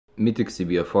Mythic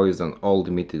CBR4 is an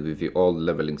old mythic with the old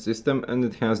leveling system, and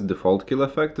it has default kill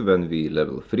effect when the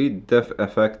level 3 death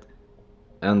effect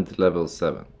and level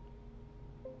 7.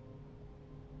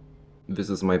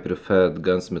 This is my preferred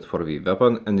gunsmith for the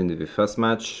weapon, and in the first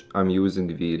match I'm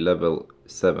using the level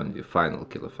 7, the final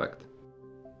kill effect.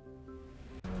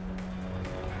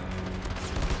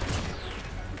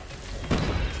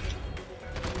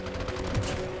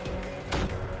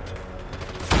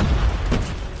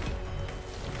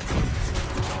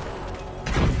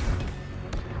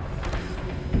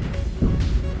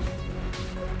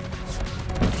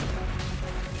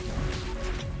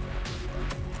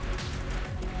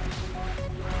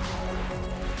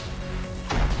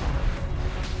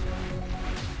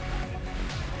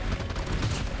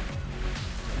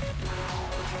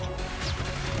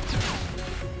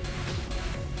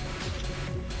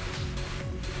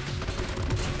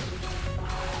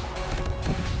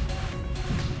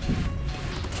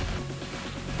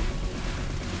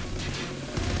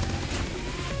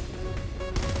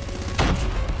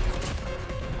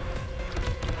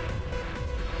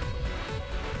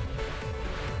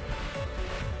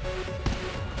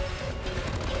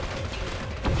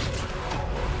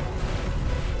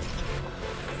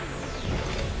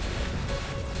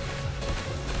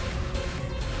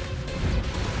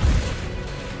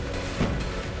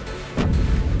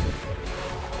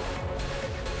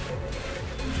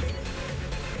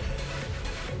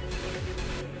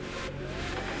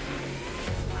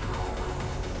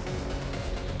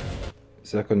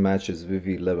 Second match is with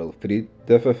the level 3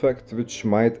 death effect, which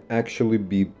might actually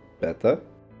be better.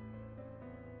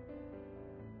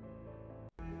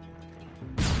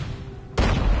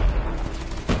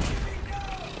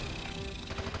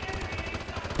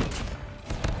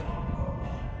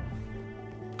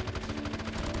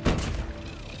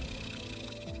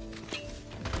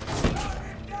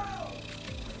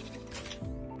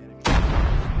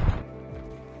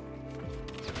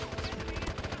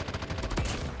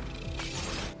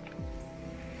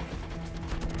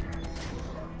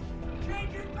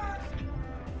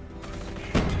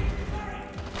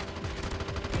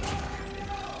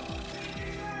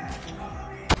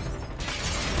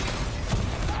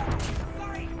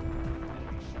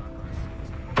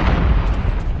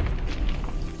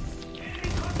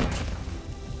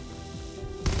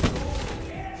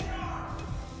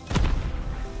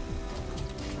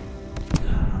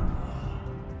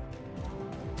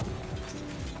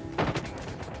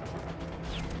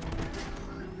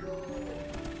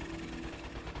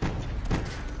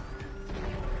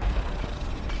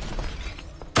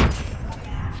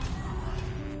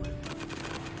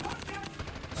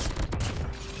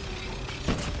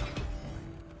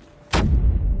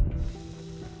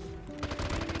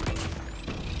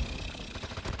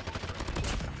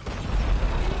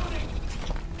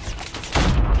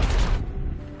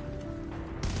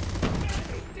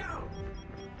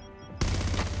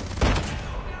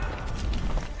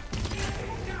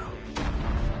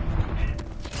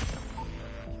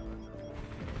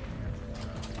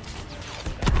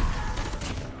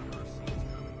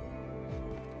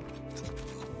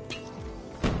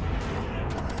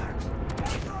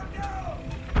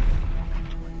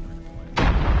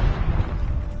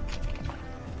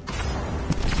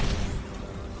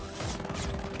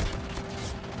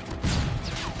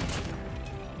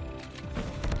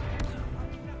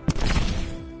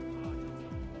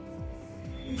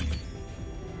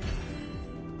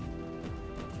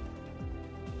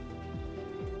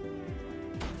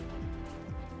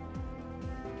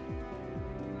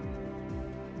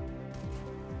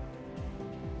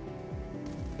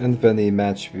 And then a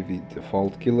match with the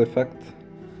default kill effect.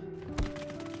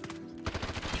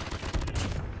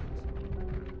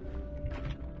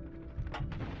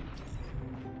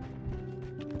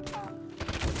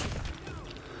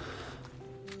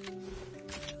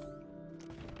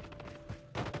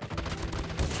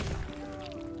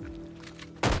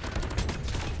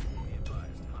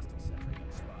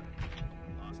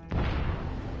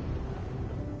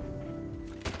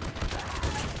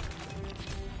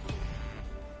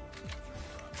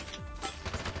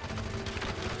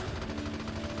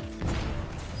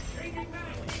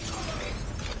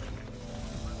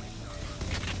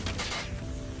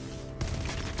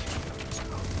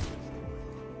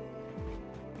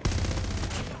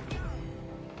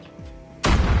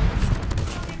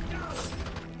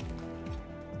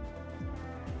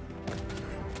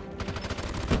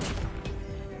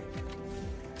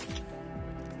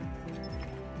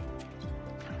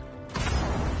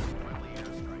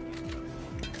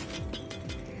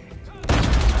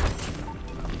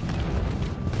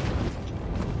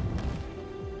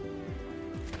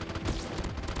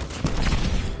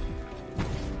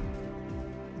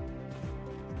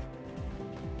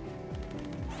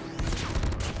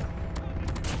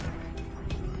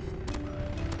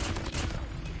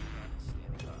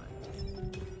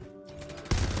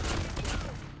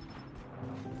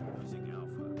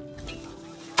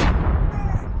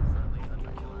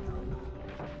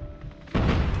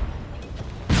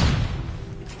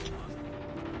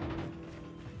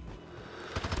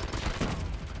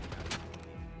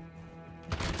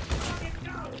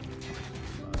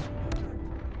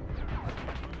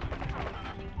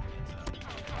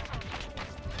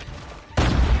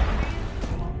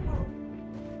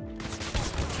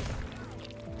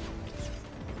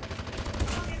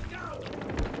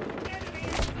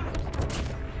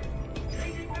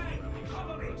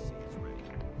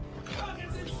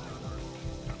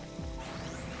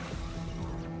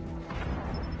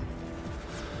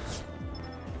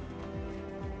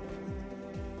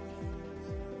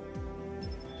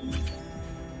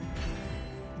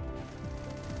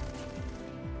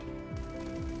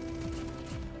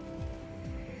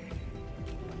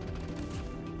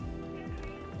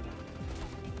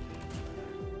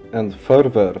 And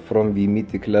further, from the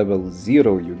Mythic level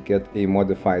 0 you get a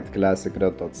modified classic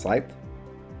red dot sight,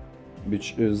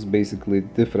 which is basically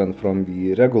different from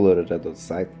the regular red dot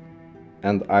sight,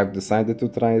 and I've decided to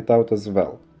try it out as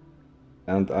well.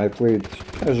 And I played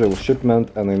casual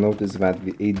shipment and I noticed that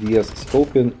the ADS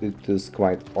scoping, it is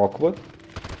quite awkward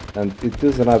and it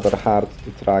is rather hard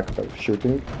to track while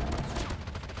shooting.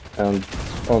 And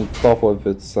on top of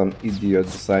it, some idiot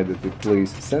decided to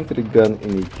place sentry gun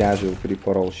in a casual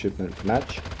free-for-all shipment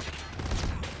match,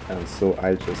 and so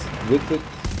I just quit it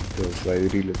because I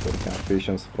really don't have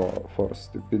patience for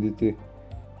stupidity.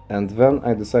 And then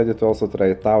I decided to also try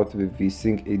it out with the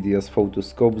Sync ADS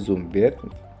photoscope zoom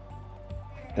variant,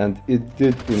 and it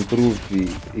did improve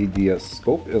the ADS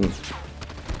scope, and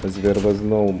as there was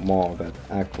no more that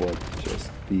awkward, just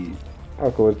the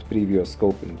awkward previous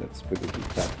scoping, let's put it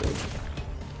that way.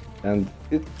 And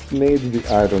it made the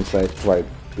iron sight quite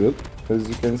good, as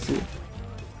you can see.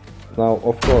 Now,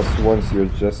 of course, once you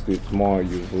adjust it more,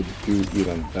 you would do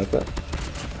even better.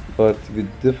 But the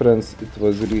difference, it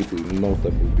was really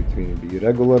notable between the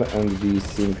regular and the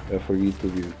Sync FOV to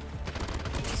the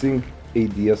Sync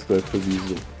ADS to FOV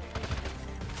zoom.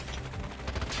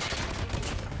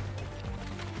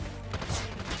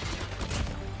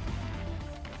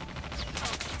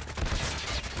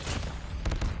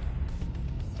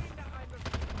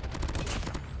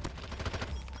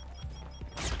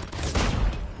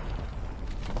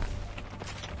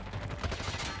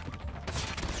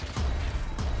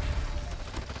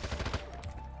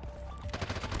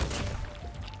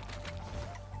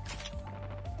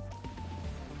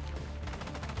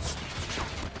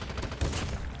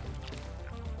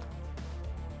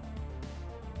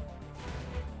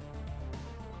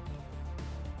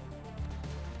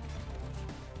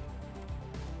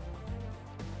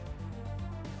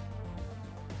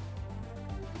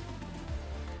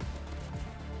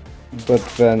 But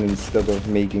then, instead of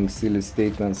making silly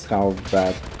statements how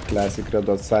that classic red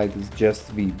dot sight is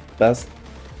just the best,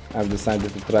 I've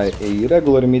decided to try a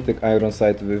regular Mythic iron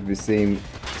sight with the same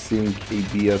Sync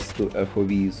ADS to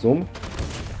FOV zoom,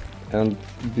 and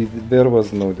there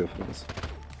was no difference.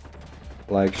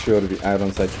 Like, sure, the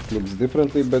iron sight looks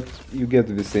differently, but you get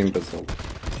the same result.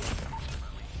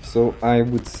 So I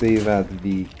would say that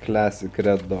the classic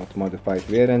red dot modified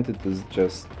variant, it is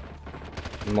just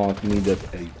not needed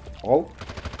at all.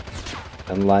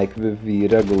 And like with the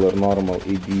regular normal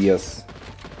ADS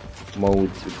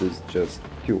mode, it is just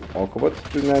too awkward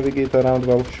to navigate around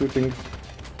while shooting.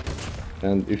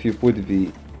 And if you put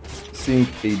the Sync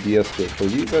ADS to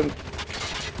FOV, then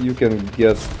you can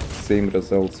get same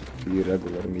results with the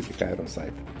regular Mythic iron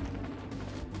sight.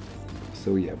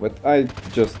 So yeah, but I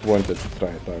just wanted to try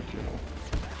it out, you know.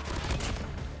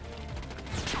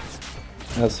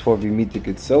 As for the Mythic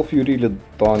itself, you really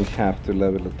don't have to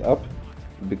level it up,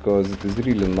 because it is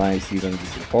really nice even the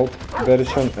default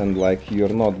version, and like, you're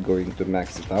not going to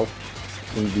max it out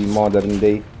in the modern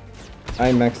day.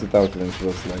 I maxed it out when it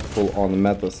was like full on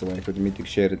meta, so I could Mythic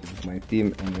share it with my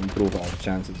team and improve our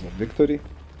chances of victory.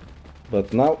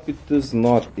 But now it is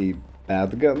not a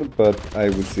bad gun, but I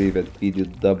would say that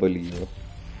PDW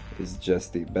is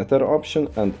just a better option,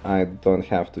 and I don't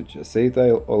have to just say it.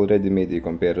 I already made a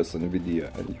comparison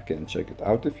video and you can check it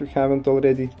out if you haven't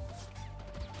already.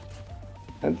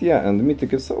 And yeah, and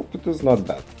Mythic itself, it is not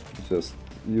bad, just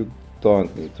you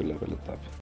don't need to level it up.